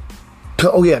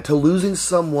to losing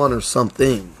someone or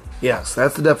something. Yes,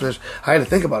 that's the definition. I had to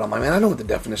think about it. I'm like, man, I know what the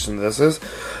definition of this is.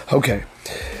 Okay.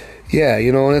 Yeah,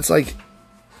 and it's like,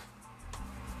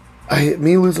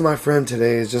 me losing my friend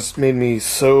today has just made me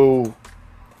so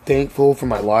thankful for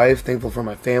my life, thankful for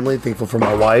my family, thankful for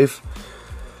my wife.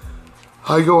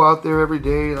 I go out there every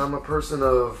day and I'm a person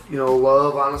of,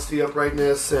 love, honesty,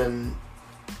 uprightness, and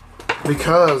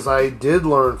because I did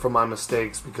learn from my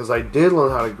mistakes, because I did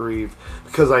learn how to grieve,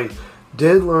 because I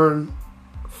did learn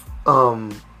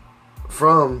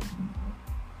from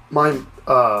my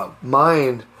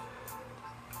mind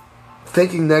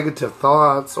thinking negative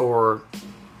thoughts or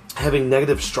having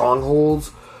negative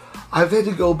strongholds. I've had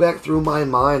to go back through my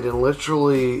mind and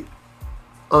literally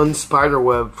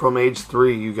unspiderweb from age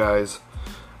 3, you guys.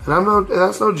 And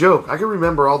that's no joke. I can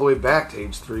remember all the way back to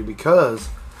age 3 because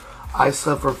I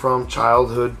suffer from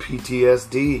childhood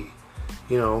PTSD.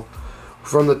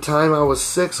 From the time I was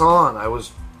 6 on, I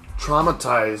was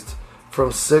traumatized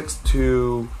from 6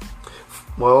 to,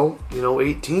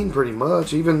 18 pretty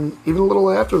much, even a little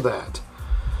after that.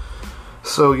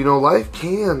 So, life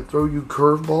can throw you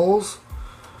curveballs,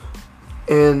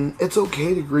 and it's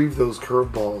okay to grieve those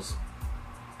curveballs.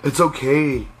 It's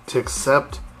okay to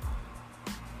accept,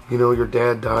 your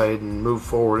dad died and move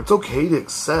forward. It's okay to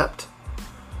accept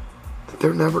that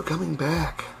they're never coming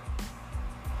back.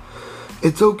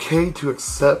 It's okay to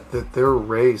accept that their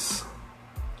race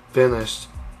finished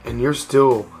and you're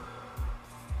still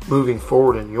moving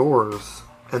forward in yours,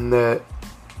 and that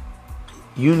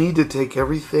you need to take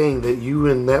everything that you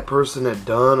and that person had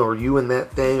done, or you and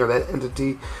that thing or that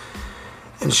entity,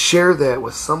 and share that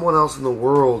with someone else in the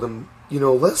world, and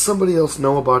let somebody else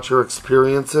know about your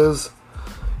experiences.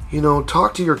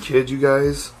 Talk to your kids, you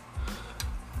guys.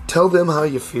 Tell them how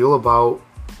you feel about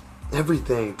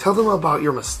everything. Tell them about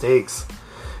your mistakes.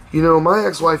 My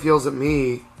ex-wife yells at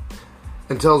me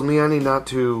and tells me I need not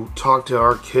to talk to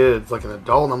our kids like an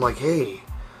adult. And I'm like, hey,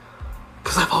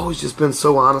 because I've always just been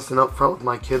so honest and upfront with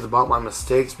my kids about my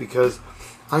mistakes, because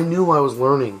I knew I was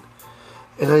learning.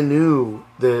 And I knew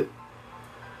that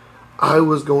I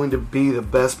was going to be the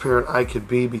best parent I could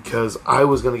be, because I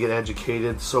was going to get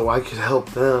educated so I could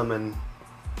help them. And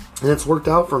it's worked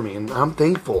out for me, and I'm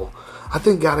thankful. I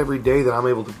thank God every day that I'm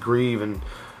able to grieve, and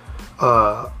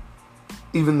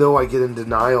even though I get in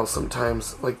denial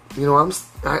sometimes,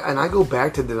 I go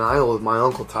back to denial with my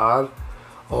Uncle Todd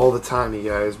all the time, you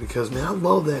guys, because, man, I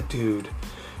love that dude.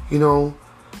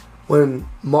 When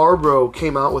Marlboro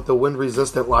came out with the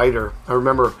wind-resistant lighter, I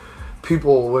remember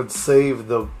people would save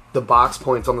the box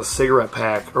points on the cigarette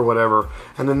pack or whatever,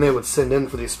 and then they would send in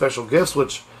for these special gifts,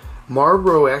 which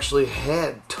Marlboro actually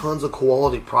had tons of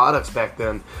quality products back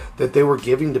then that they were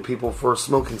giving to people for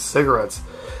smoking cigarettes.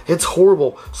 It's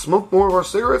horrible. Smoke more of our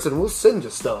cigarettes and we'll send you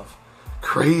stuff.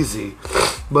 Crazy.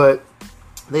 But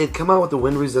they had come out with the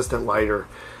wind-resistant lighter.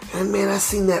 And, man, I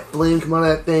seen that flame come out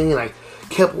of that thing, and I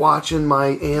kept watching my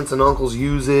aunts and uncles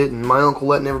use it, and my uncle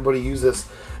letting everybody use this.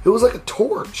 It was like a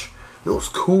torch. It was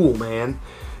cool, man.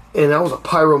 And I was a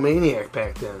pyromaniac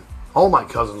back then. All my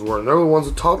cousins were, and they're the ones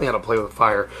that taught me how to play with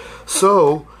fire.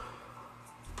 So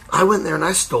I went there and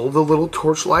I stole the little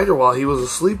torch lighter while he was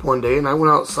asleep one day, and I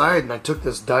went outside and I took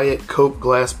this Diet Coke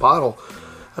glass bottle,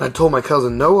 and I told my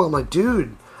cousin Noah, I'm like,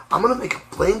 dude, I'm going to make a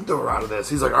flamethrower out of this.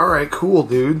 He's like, alright, cool,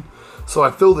 dude. So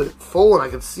I filled it full, and I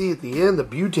could see at the end the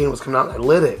butane was coming out, and I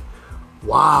lit it.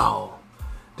 Wow.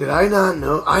 Did I not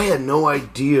know? I had no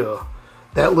idea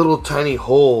that little tiny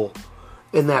hole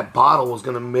in that bottle was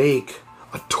going to make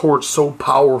a torch so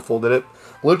powerful that it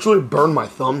literally burned my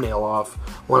thumbnail off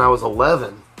when I was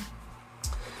 11.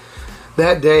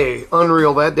 That day,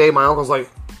 unreal, that day my uncle's like,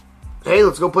 hey,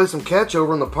 let's go play some catch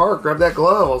over in the park, grab that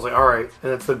glove. I was like, alright,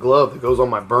 and it's the glove that goes on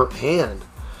my burnt hand.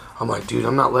 I'm like, dude,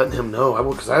 I'm not letting him know,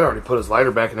 because I'd already put his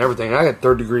lighter back and everything. I had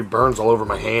third-degree burns all over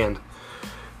my hand.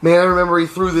 Man, I remember he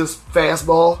threw this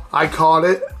fastball, I caught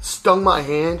it, stung my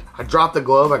hand, I dropped the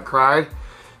glove, I cried.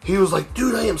 He was like,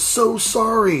 dude, I am so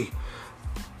sorry.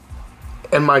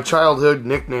 And my childhood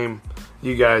nickname,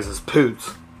 you guys, is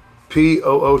Poots.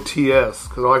 P-O-O-T-S.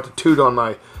 Because I like to toot on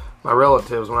my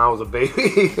relatives when I was a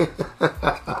baby.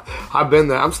 I've been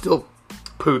there. I'm still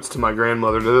Poots to my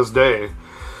grandmother to this day.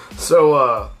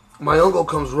 So, my uncle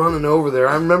comes running over there.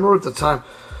 I remember at the time,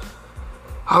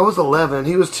 I was 11.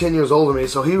 He was 10 years older than me,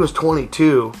 so he was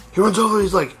 22. He runs over,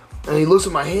 he's like, and he looks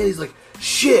at my hand, he's like,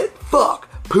 shit, fuck,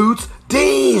 Poots,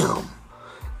 damn.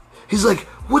 He's like,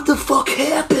 what the fuck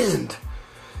happened?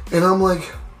 And I'm like,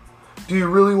 do you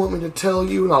really want me to tell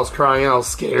you? And I was crying, I was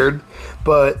scared.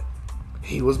 But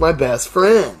he was my best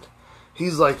friend.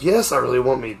 He's like, yes, I really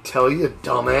want me to tell you,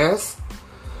 dumbass.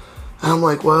 And I'm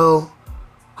like, well,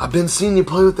 I've been seeing you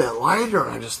play with that lighter,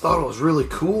 and I just thought it was really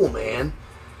cool, man.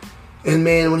 And,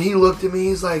 man, when he looked at me,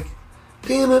 he's like,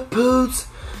 damn it, Poots.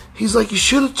 He's like, you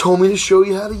should have told me to show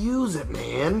you how to use it,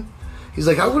 man. He's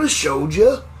like, I would have showed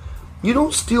you. You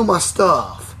don't steal my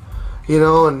stuff.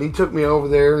 And he took me over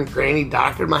there, and Granny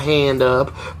doctored my hand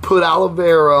up, put aloe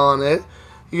vera on it,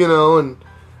 and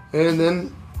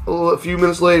then a few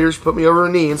minutes later, she put me over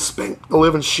her knee and spanked the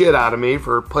living shit out of me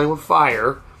for playing with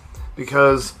fire,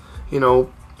 because,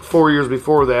 4 years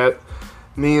before that,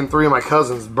 me and 3 of my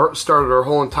cousins started our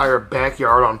whole entire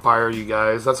backyard on fire, you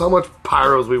guys. That's how much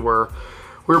pyros we were.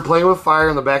 We were playing with fire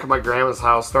in the back of my grandma's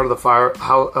house, started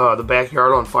the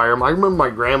backyard on fire. I remember my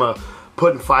grandma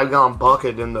putting a 5-gallon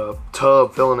bucket in the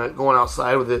tub, filling it, going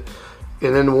outside with it,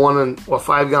 and then a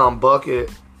 5-gallon bucket,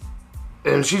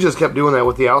 and she just kept doing that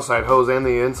with the outside hose and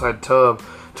the inside tub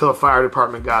till the fire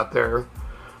department got there.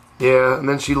 Yeah, and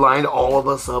then she lined all of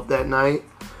us up that night,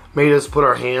 made us put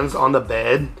our hands on the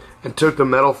bed, and took the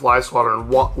metal fly swatter and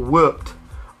whipped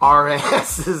our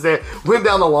asses that went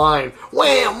down the line.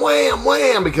 Wham, wham,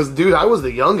 wham, because, dude, I was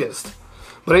the youngest.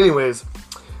 But anyways,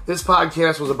 this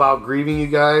podcast was about grieving, you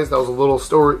guys. That was a little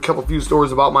story, few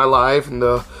stories about my life and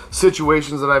the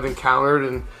situations that I've encountered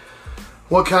and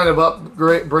what kind of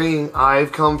upbringing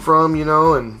I've come from,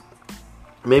 and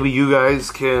maybe you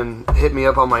guys can hit me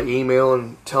up on my email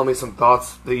and tell me some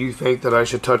thoughts that you think that I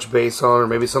should touch base on, or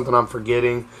maybe something I'm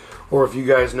forgetting, or if you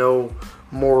guys know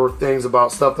more things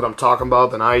about stuff that I'm talking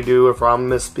about than I do, if I'm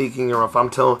misspeaking, or if I'm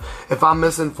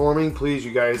misinforming, please,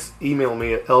 you guys, email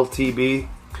me at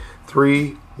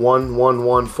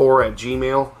ltb31114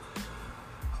 @gmail.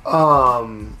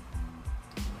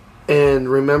 And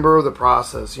remember the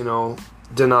process,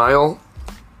 denial,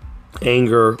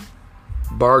 anger,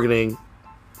 bargaining,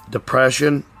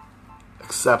 depression,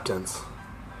 acceptance.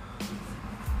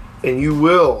 And you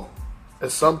will,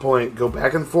 at some point, go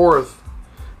back and forth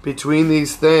between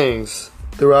these things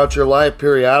throughout your life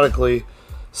periodically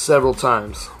several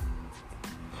times.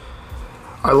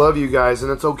 I love you guys,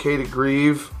 and it's okay to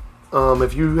grieve.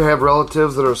 If you have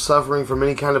relatives that are suffering from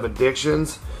any kind of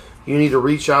addictions, you need to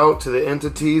reach out to the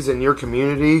entities in your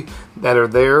community that are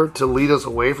there to lead us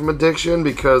away from addiction,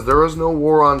 because there is no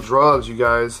war on drugs, you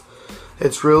guys.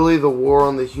 It's really the war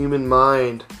on the human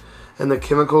mind and the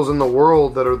chemicals in the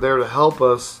world that are there to help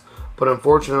us. But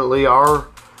unfortunately, our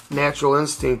natural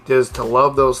instinct is to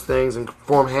love those things and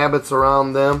form habits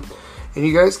around them. And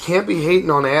you guys can't be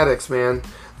hating on addicts, man.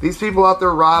 These people out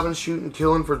there robbing, shooting,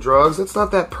 killing for drugs, it's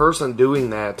not that person doing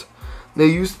that.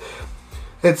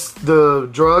 It's the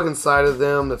drug inside of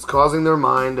them that's causing their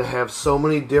mind to have so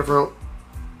many different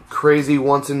crazy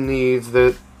wants and needs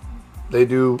that they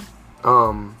do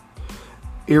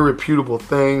irreputable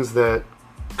things that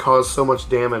cause so much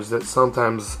damage that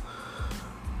sometimes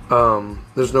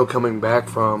there's no coming back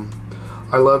from.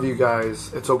 I love you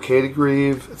guys. It's okay to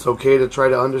grieve. It's okay to try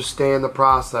to understand the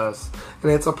process.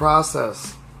 And it's a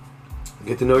process.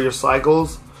 Get to know your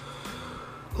cycles.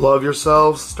 Love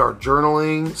yourselves. Start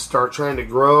journaling. Start trying to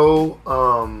grow.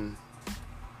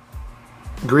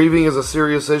 Grieving is a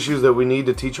serious issue that we need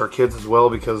to teach our kids as well,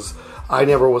 because I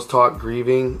never was taught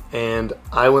grieving, and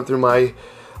I went through my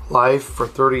life for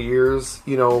 30 years,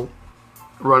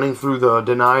 running through the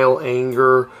denial,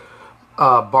 anger,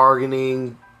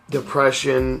 bargaining,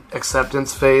 depression,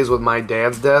 acceptance phase with my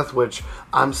dad's death, which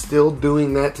I'm still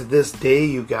doing that to this day,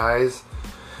 you guys,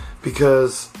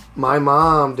 because my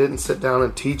mom didn't sit down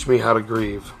and teach me how to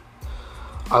grieve.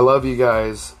 I love you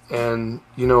guys, and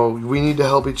we need to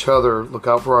help each other. Look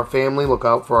out for our family, look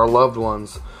out for our loved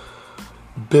ones.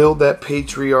 Build that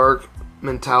patriarch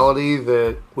mentality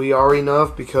that we are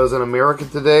enough, because in America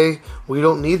today, we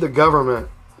don't need the government.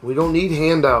 We don't need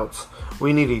handouts.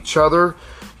 We need each other.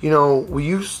 We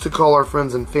used to call our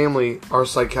friends and family our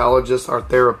psychologists, our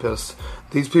therapists.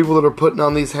 These people that are putting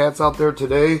on these hats out there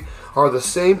today are the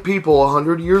same people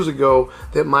 100 years ago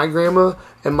that my grandma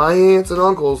and my aunts and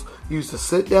uncles used to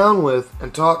sit down with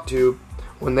and talk to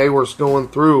when they were going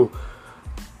through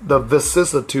the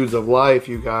vicissitudes of life,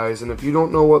 you guys. And if you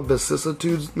don't know what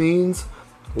vicissitudes means,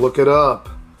 look it up.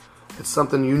 It's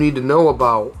something you need to know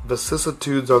about.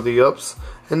 Vicissitudes are the ups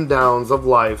and downs of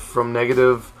life from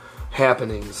negative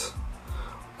happenings.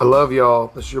 I love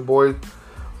y'all. This is your boy,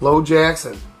 Lo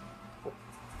Jackson.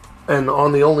 And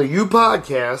on the Only You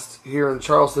podcast here in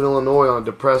Charleston, Illinois, on a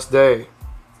depressed day,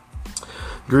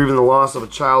 grieving the loss of a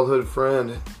childhood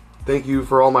friend. Thank you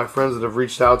for all my friends that have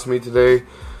reached out to me today.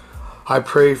 I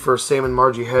pray for Sam and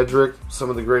Margie Hedrick, some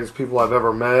of the greatest people I've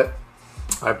ever met.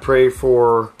 I pray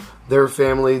for their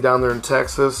family down there in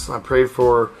Texas. I pray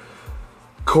for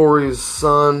Corey's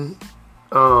son,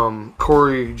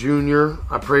 Corey Jr.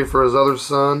 I pray for his other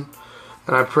son.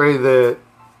 And I pray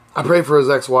for his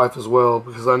ex-wife as well,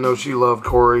 because I know she loved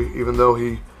Corey, even though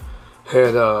he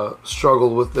had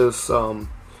struggled with this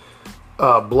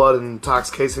blood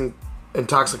intoxication.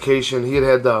 He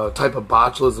had the type of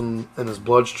botulism in his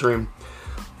bloodstream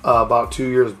about 2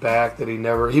 years back that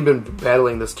he'd been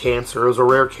battling this cancer. It was a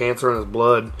rare cancer in his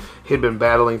blood. He'd been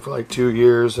battling for like 2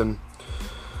 years. And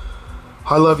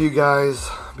I love you guys.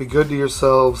 Be good to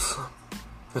yourselves.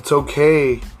 It's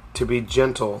okay to be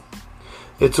gentle.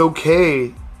 It's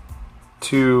okay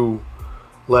to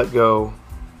let go.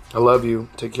 I love you.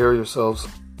 Take care of yourselves.